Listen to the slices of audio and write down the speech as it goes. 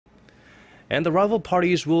And the rival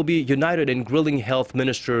parties will be united in grilling Health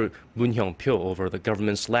Minister Moon Hyung over the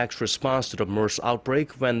government's lax response to the MERS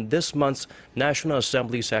outbreak when this month's National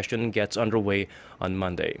Assembly session gets underway on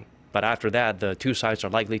Monday. But after that, the two sides are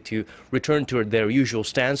likely to return to their usual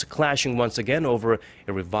stance, clashing once again over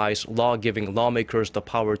a revised law giving lawmakers the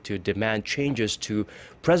power to demand changes to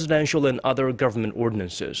presidential and other government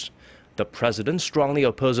ordinances. The president strongly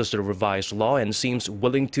opposes the revised law and seems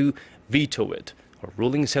willing to veto it. A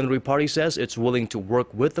ruling Saenuri Party says it's willing to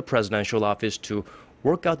work with the presidential office to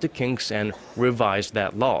work out the kinks and revise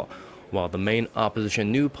that law, while the main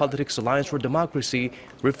opposition New Politics Alliance for Democracy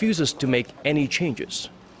refuses to make any changes.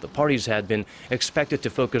 The parties had been expected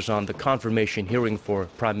to focus on the confirmation hearing for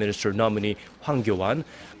Prime Minister nominee Hwang Kyo,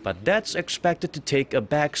 but that's expected to take a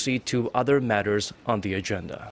backseat to other matters on the agenda.